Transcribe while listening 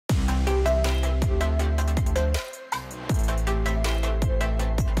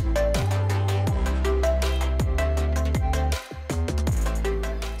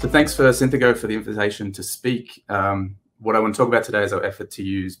So thanks for Synthigo for the invitation to speak. What I want to talk about today is our effort to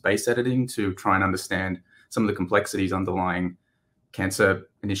use base editing to try and understand some of the complexities underlying cancer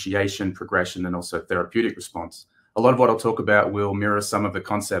initiation, progression, and also therapeutic response. A lot of what I'll talk about will mirror some of the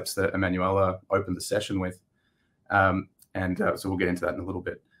concepts that Emanuela opened the session with. So we'll get into that in a little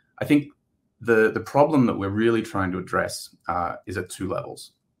bit. I think the problem that we're really trying to address is at two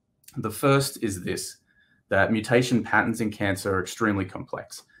levels. The first is this, that mutation patterns in cancer are extremely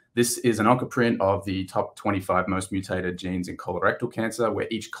complex. This is an oncoprint of the top 25 most mutated genes in colorectal cancer, where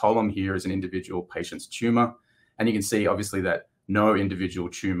each column here is an individual patient's tumor. And you can see, obviously, that no individual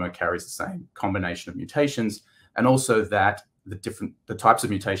tumor carries the same combination of mutations, and also that the types of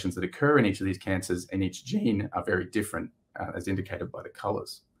mutations that occur in each of these cancers in each gene are very different, as indicated by the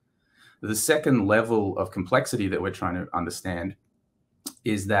colors. The second level of complexity that we're trying to understand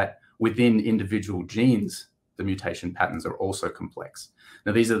is that within individual genes, the mutation patterns are also complex.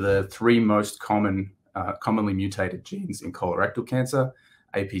 Now, these are the three most commonly mutated genes in colorectal cancer.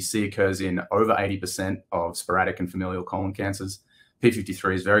 APC occurs in over 80% of sporadic and familial colon cancers.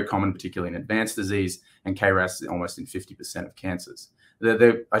 P53 is very common, particularly in advanced disease, and KRAS is almost in 50% of cancers.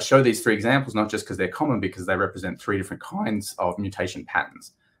 I show these three examples not just because they're common, because they represent three different kinds of mutation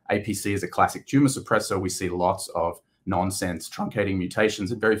patterns. APC is a classic tumor suppressor. We see lots of nonsense truncating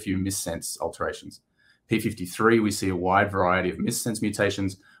mutations and very few missense alterations. P53, we see a wide variety of missense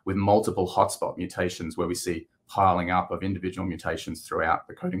mutations with multiple hotspot mutations where we see piling up of individual mutations throughout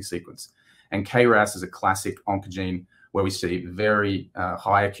the coding sequence. And KRAS is a classic oncogene where we see very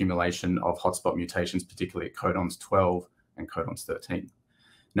high accumulation of hotspot mutations, particularly at codons 12 and codons 13.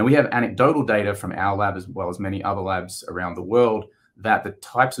 Now, we have anecdotal data from our lab as well as many other labs around the world that the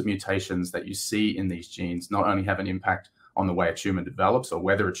types of mutations that you see in these genes not only have an impact on the way a tumor develops or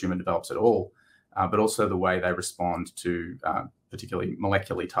whether a tumor develops at all, but also the way they respond to particularly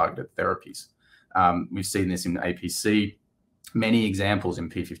molecularly targeted therapies. We've seen this in APC, many examples in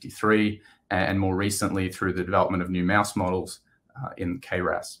P53, and more recently through the development of new mouse models in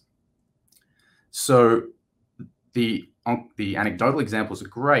KRAS. So the anecdotal examples are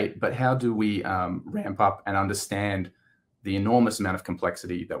great, but how do we ramp up and understand the enormous amount of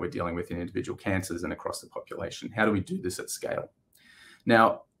complexity that we're dealing with in individual cancers and across the population? How do we do this at scale?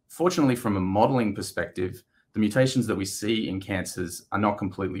 Now, fortunately, from a modeling perspective, the mutations that we see in cancers are not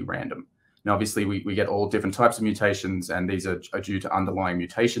completely random. Now, obviously, we get all different types of mutations, and these are due to underlying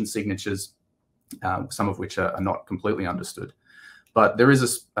mutation signatures, some of which are not completely understood. But there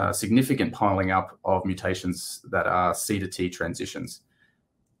is a significant piling up of mutations that are C to T transitions.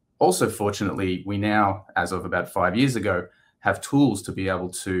 Also, fortunately, we now, as of about 5 years ago, have tools to be able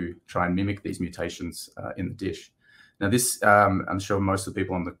to try and mimic these mutations in the dish. Now, this, I'm sure most of the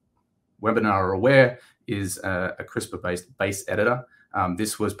people on the webinar are aware, is a CRISPR-based base editor.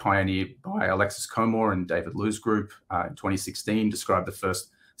 This was pioneered by Alexis Comore and David Liu's group in 2016, described the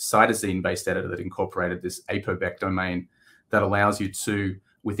first cytosine-based editor that incorporated this ApoBec domain that allows you to,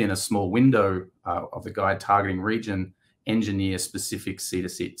 within a small window of the guide targeting region, engineer specific C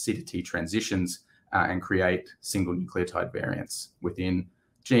to T transitions and create single nucleotide variants within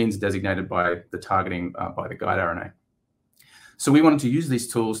genes designated by the targeting by the guide RNA. So we wanted to use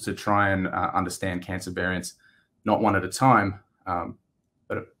these tools to try and understand cancer variants, not one at a time,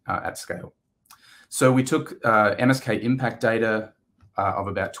 but at scale. So we took MSK impact data of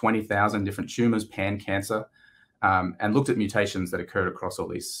about 20,000 different tumors, pan-cancer, and looked at mutations that occurred across all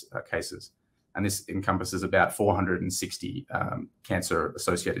these cases. And this encompasses about 460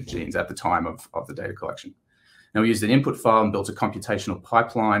 cancer-associated genes at the time of the data collection. Now, we used an input file and built a computational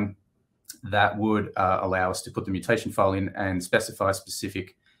pipeline that would allow us to put the mutation file in and specify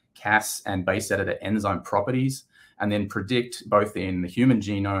specific Cas and base editor enzyme properties, and then predict both in the human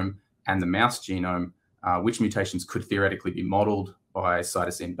genome and the mouse genome which mutations could theoretically be modeled by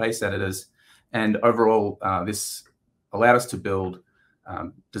cytosine base editors. And overall, this allowed us to build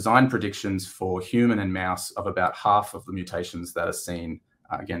design predictions for human and mouse of about half of the mutations that are seen,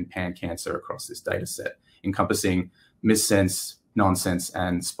 again, pan-cancer across this data set, encompassing missense, nonsense,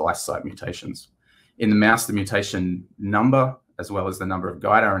 and splice site mutations. In the mouse, the mutation number, as well as the number of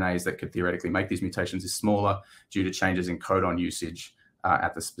guide RNAs that could theoretically make these mutations, is smaller due to changes in codon usage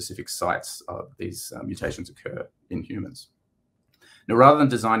at the specific sites of these mutations occur in humans. Now, rather than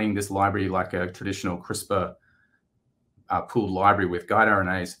designing this library like a traditional CRISPR pooled library with guide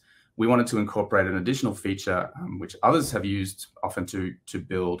RNAs, we wanted to incorporate an additional feature which others have used often to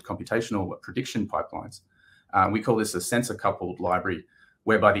build computational prediction pipelines. We call this a sensor-coupled library,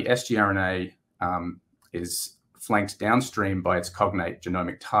 whereby the sgRNA is flanked downstream by its cognate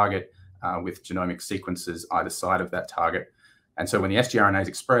genomic target with genomic sequences either side of that target And so when the sgRNA is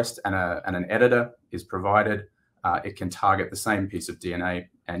expressed and an editor is provided, it can target the same piece of DNA,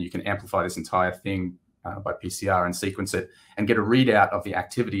 and you can amplify this entire thing by PCR and sequence it and get a readout of the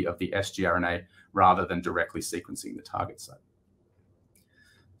activity of the sgRNA rather than directly sequencing the target site.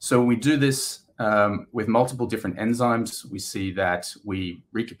 So when we do this with multiple different enzymes, we see that we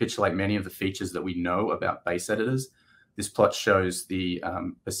recapitulate many of the features that we know about base editors. This plot shows the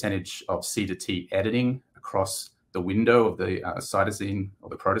percentage of C to T editing across the window of the cytosine or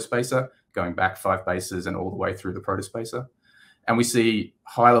the protospacer, going back 5 bases and all the way through the protospacer. And we see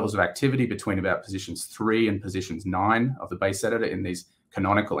high levels of activity between about positions 3 and positions 9 of the base editor in these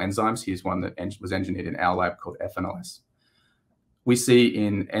canonical enzymes. Here's one that was engineered in our lab called FNLS. We see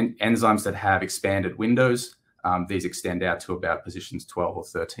in enzymes that have expanded windows, these extend out to about positions 12 or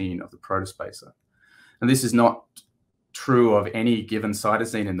 13 of the protospacer. And this is not true of any given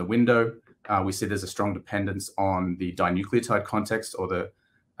cytosine in the window. We see there's a strong dependence on the dinucleotide context, or the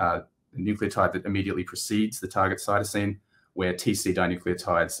nucleotide that immediately precedes the target cytosine, where TC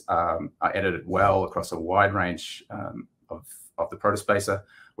dinucleotides are edited well across a wide range of the protospacer,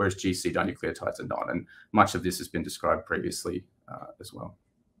 whereas GC dinucleotides are not. And much of this has been described previously as well.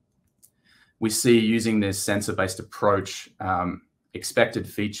 We see, using this sensor-based approach, expected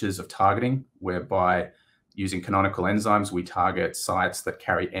features of targeting, whereby using canonical enzymes, we target sites that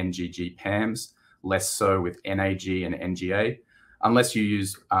carry NGG PAMs, less so with NAG and NGA, unless you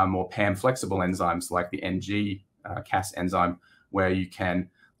use more PAM-flexible enzymes like the NG Cas enzyme, where you can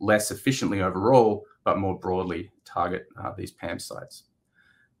less efficiently overall, but more broadly target these PAM sites.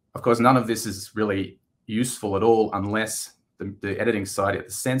 Of course, none of this is really useful at all unless the editing site at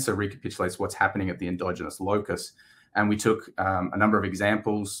the sensor recapitulates what's happening at the endogenous locus. And we took a number of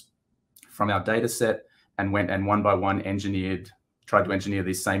examples from our data set and went and one by one tried to engineer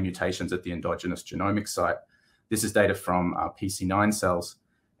these same mutations at the endogenous genomic site. This is data from PC9 cells.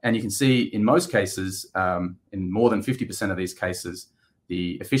 And you can see in most cases, in more than 50% of these cases,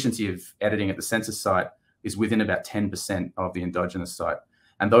 the efficiency of editing at the sensor site is within about 10% of the endogenous site.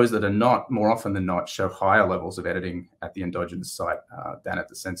 And those that are not, more often than not, show higher levels of editing at the endogenous site than at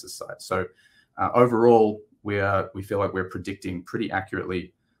the sensor site. So overall, we feel like we're predicting pretty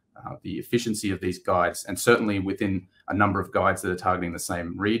accurately the efficiency of these guides, and certainly within a number of guides that are targeting the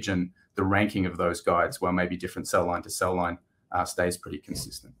same region, the ranking of those guides, while maybe different cell line to cell line, stays pretty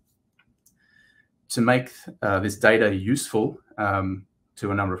consistent. To make this data useful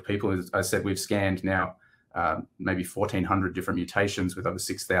to a number of people, as I said, we've scanned now maybe 1,400 different mutations with over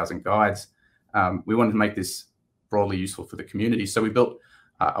 6,000 guides. We wanted to make this broadly useful for the community. So we built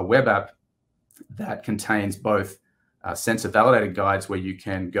a web app that contains both sensor-validated guides where you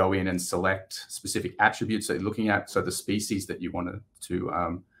can go in and select specific attributes that you're looking at, so the species that you want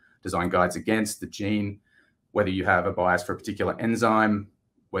to design guides against, the gene, whether you have a bias for a particular enzyme,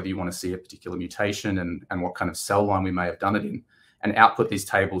 whether you want to see a particular mutation, and what kind of cell line we may have done it in, and output these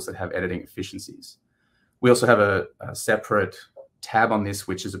tables that have editing efficiencies. We also have a separate tab on this,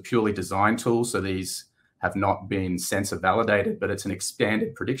 which is a purely design tool. So these have not been sensor validated, but it's an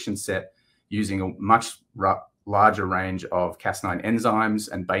expanded prediction set using a much larger range of Cas9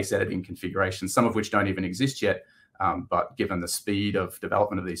 enzymes and base editing configurations, some of which don't even exist yet. But given the speed of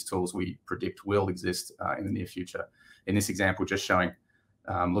development of these tools, we predict will exist in the near future. In this example, just showing,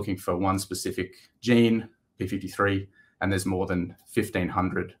 looking for one specific gene, P53, and there's more than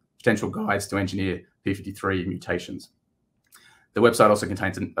 1,500 potential guides to engineer P53 mutations. The website also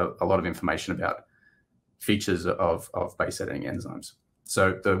contains a lot of information about features of base editing enzymes.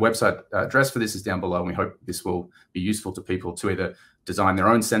 So the website address for this is down below, and we hope this will be useful to people to either design their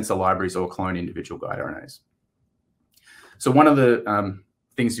own sensor libraries or clone individual guide RNAs. So one of the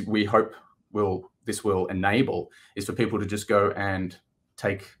things we hope this will enable is for people to just go and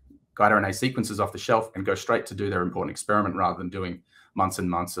take guide RNA sequences off the shelf and go straight to do their important experiment rather than doing months and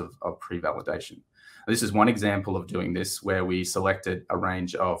months of pre-validation. This is one example of doing this, where we selected a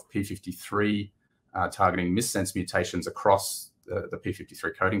range of P53 targeting missense mutations across the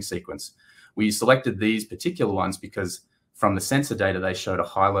P53 coding sequence. We selected these particular ones because from the sensor data, they showed a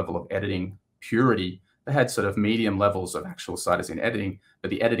high level of editing purity. They had sort of medium levels of actual cytosine editing, but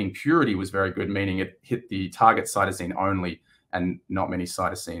the editing purity was very good, meaning it hit the target cytosine only and not many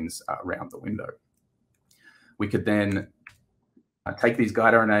cytosines around the window. We could then take these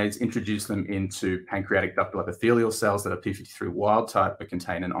guide RNAs, introduce them into pancreatic ductal epithelial cells that are P53 wild type but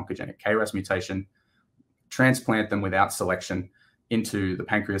contain an oncogenic KRAS mutation, transplant them without selection into the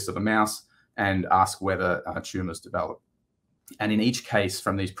pancreas of a mouse, and ask whether tumors develop. And in each case,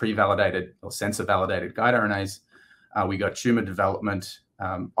 from these pre-validated or sensor-validated guide RNAs, we got tumor development,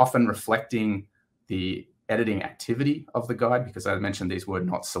 often reflecting the editing activity of the guide, because I mentioned these were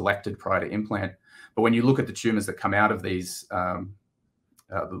not selected prior to implant. But when you look at the tumors that come out of these,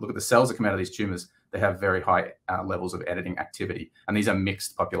 look at the cells that come out of these tumors, they have very high levels of editing activity. And these are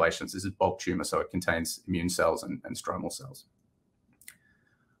mixed populations. This is bulk tumor, so it contains immune cells and stromal cells.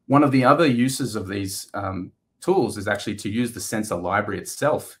 One of the other uses of these tools is actually to use the sensor library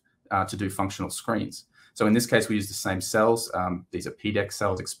itself to do functional screens. So in this case, we use the same cells. These are PDEX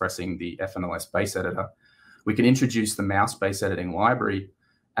cells expressing the FNLS base editor. We can introduce the mouse base editing library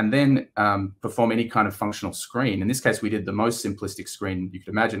and then perform any kind of functional screen. In this case, we did the most simplistic screen you could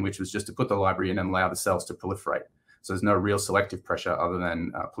imagine, which was just to put the library in and allow the cells to proliferate. So there's no real selective pressure other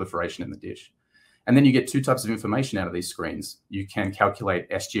than proliferation in the dish. And then you get two types of information out of these screens. You can calculate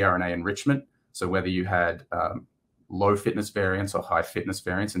sgRNA enrichment, so whether you had low fitness variance or high fitness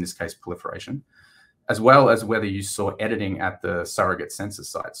variance, in this case proliferation, as well as whether you saw editing at the surrogate sensor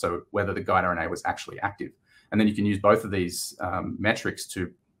site, so whether the guide RNA was actually active. And then you can use both of these metrics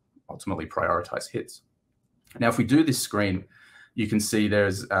to ultimately prioritize hits. Now, if we do this screen, you can see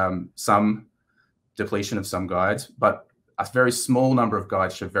there's some depletion of some guides, but a very small number of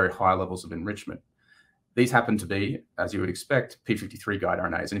guides show very high levels of enrichment. These happen to be, as you would expect, P53 guide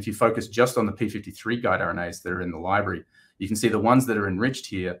RNAs. And if you focus just on the P53 guide RNAs that are in the library, you can see the ones that are enriched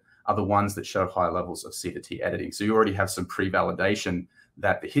here are the ones that show high levels of C to T editing. So you already have some pre-validation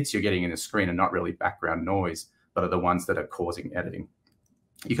that the hits you're getting in the screen are not really background noise, but are the ones that are causing editing.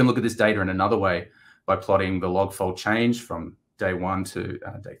 You can look at this data in another way by plotting the log fold change from day 1 to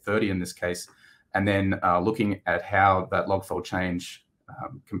day 30 in this case, and then looking at how that log fold change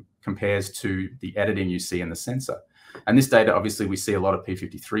compares to the editing you see in the sensor. And this data, obviously, we see a lot of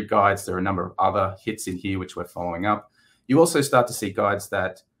P53 guides. There are a number of other hits in here which we're following up. You also start to see guides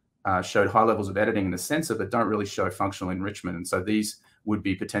that showed high levels of editing in the sensor but don't really show functional enrichment. And so these would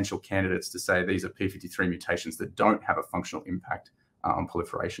be potential candidates to say these are P53 mutations that don't have a functional impact on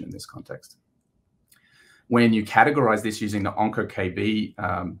proliferation in this context. When you categorize this using the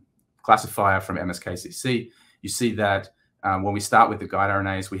OncoKB classifier from MSKCC, you see that when we start with the guide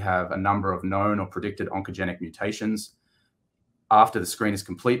RNAs, we have a number of known or predicted oncogenic mutations. After the screen is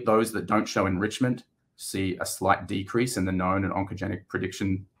complete, those that don't show enrichment see a slight decrease in the known and oncogenic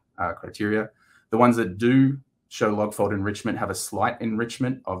prediction criteria. The ones that do show log fold enrichment have a slight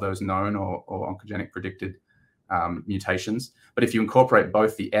enrichment of those known or oncogenic predicted mutations. But if you incorporate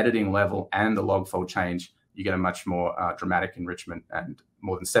both the editing level and the log fold change, you get a much more dramatic enrichment, and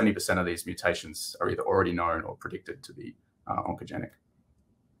more than 70% of these mutations are either already known or predicted to be oncogenic.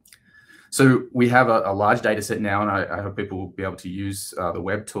 So we have a large data set now, and I hope people will be able to use the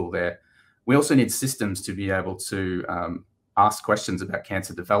web tool there. We also need systems to be able to ask questions about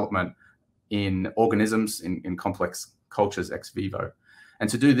cancer development in organisms, in complex cultures ex vivo. And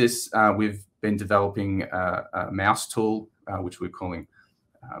to do this, we've been developing a mouse tool, which we're calling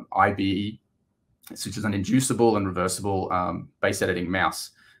IBE, which is an inducible and reversible base editing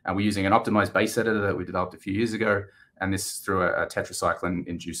mouse. And we're using an optimized base editor that we developed a few years ago, and this is through a tetracycline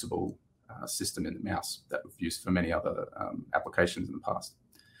inducible system in the mouse that we've used for many other applications in the past.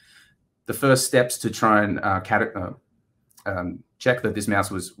 The first steps to try and check that this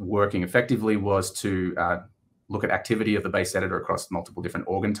mouse was working effectively was to look at activity of the base editor across multiple different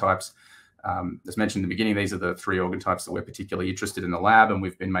organ types. As mentioned in the beginning, these are the 3 organ types that we're particularly interested in the lab, and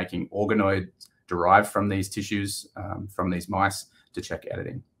we've been making organoids derived from these tissues, from these mice, to check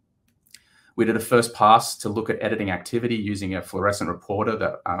editing. We did a first pass to look at editing activity using a fluorescent reporter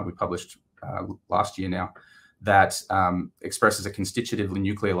that we published last year now, that expresses a constitutively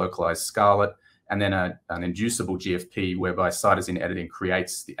nuclear localized scarlet, and then an inducible GFP whereby cytosine editing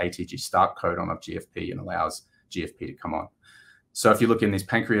creates the ATG start codon of GFP and allows GFP to come on. So if you look in this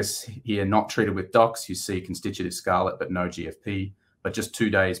pancreas here, not treated with DOX, you see constitutive scarlet but no GFP. But just 2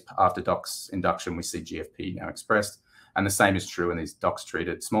 days after DOX induction, we see GFP now expressed. And the same is true in these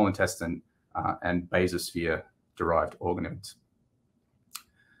DOX-treated small intestine and basosphere-derived organoids.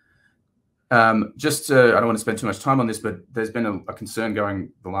 I don't want to spend too much time on this, but there's been a concern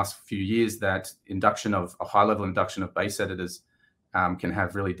going the last few years that a high-level induction of base editors can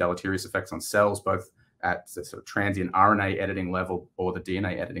have really deleterious effects on cells, both at the sort of transient RNA editing level or the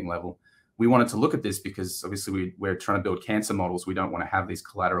DNA editing level. We wanted to look at this because obviously we're trying to build cancer models. We don't want to have these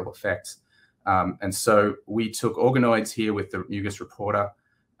collateral effects. And so we took organoids here with the Mugus reporter.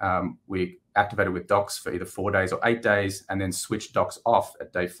 We activated with DOX for either 4 days or 8 days, and then switched DOX off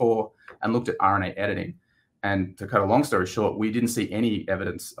at day 4 and looked at RNA editing. And to cut a long story short, we didn't see any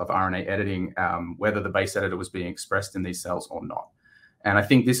evidence of RNA editing, whether the base editor was being expressed in these cells or not. And I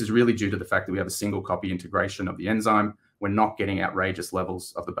think this is really due to the fact that we have a single copy integration of the enzyme. we're not getting outrageous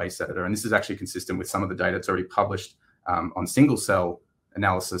levels of the base editor. And this is actually consistent with some of the data that's already published on single cell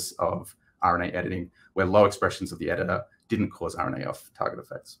analysis of RNA editing, where low expressions of the editor didn't cause RNA off-target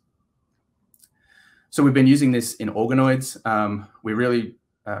effects. So we've been using this in organoids. We really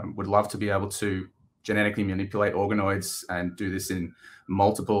would love to be able to genetically manipulate organoids and do this in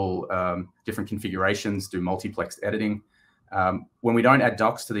multiple different configurations, do multiplexed editing. When we don't add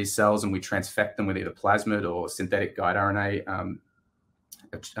docs to these cells and we transfect them with either plasmid or synthetic guide RNA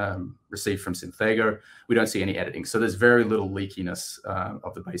received from Synthego, we don't see any editing. So there's very little leakiness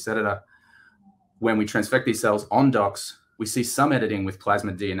of the base editor. When we transfect these cells on docs, we see some editing with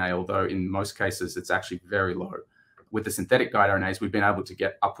plasmid DNA, although in most cases it's actually very low. With the synthetic guide RNAs, we've been able to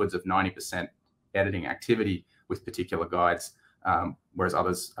get upwards of 90% editing activity with particular guides, whereas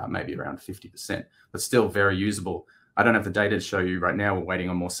others may be around 50%, but still very usable. I don't have the data to show you right now. We're waiting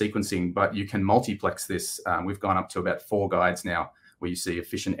on more sequencing, but you can multiplex this. We've gone up to about 4 guides now, where you see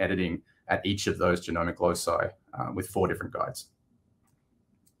efficient editing at each of those genomic loci with 4 different guides.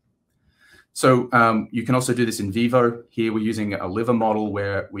 So you can also do this in vivo. Here we're using a liver model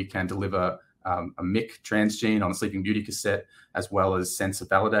where we can deliver a MYC transgene on a Sleeping Beauty cassette, as well as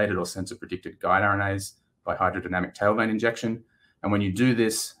sensor-validated or sensor-predicted guide RNAs by hydrodynamic tail vein injection. And when you do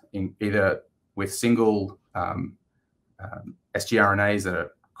this in either with single sgRNAs that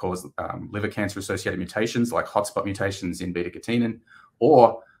cause liver cancer-associated mutations, like hotspot mutations in beta-catenin,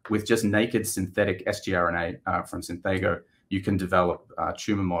 or with just naked synthetic sgRNA from Synthego, you can develop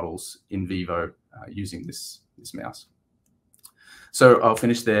tumor models in vivo using this mouse. So I'll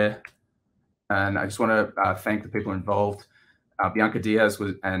finish there. And I just want to thank the people involved. Bianca Diaz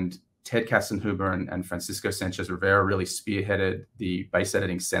and Ted Kassenhuber and Francisco Sanchez Rivera really spearheaded the base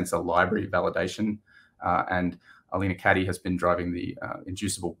editing sensor library validation. And Alina Caddy has been driving the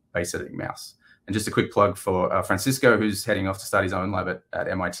inducible base editing mouse. And just a quick plug for Francisco, who's heading off to start his own lab at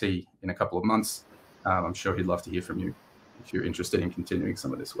MIT in a couple of months. I'm sure he'd love to hear from you if you're interested in continuing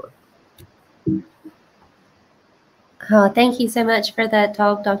some of this work. Oh, thank you so much for that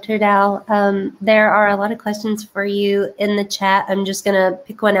talk, Dr. Dow. There are a lot of questions for you in the chat. I'm just going to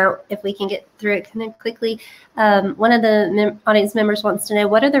pick one out if we can get through it kind of quickly. One of the audience members wants to know,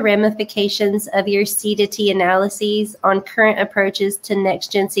 what are the ramifications of your C-to-T analyses on current approaches to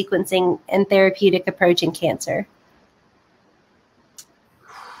next-gen sequencing and therapeutic approach in cancer?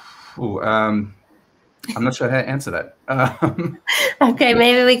 Ooh, I'm not sure how to answer that. Okay,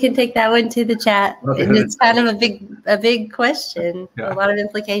 maybe we can take that one to the chat. It's kind of a big question, yeah. A lot of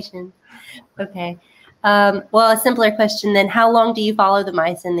implications. Okay. Well, a simpler question then. How long do you follow the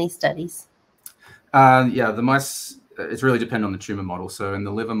mice in these studies? Yeah, the mice, it's really dependent on the tumor model. So in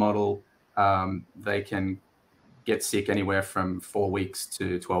the liver model, they can get sick anywhere from 4 weeks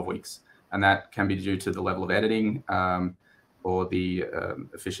to 12 weeks. And that can be due to the level of editing or the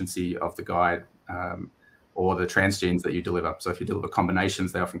efficiency of the guide. Or the transgenes that you deliver. So if you deliver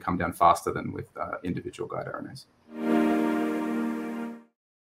combinations, they often come down faster than with individual guide RNAs.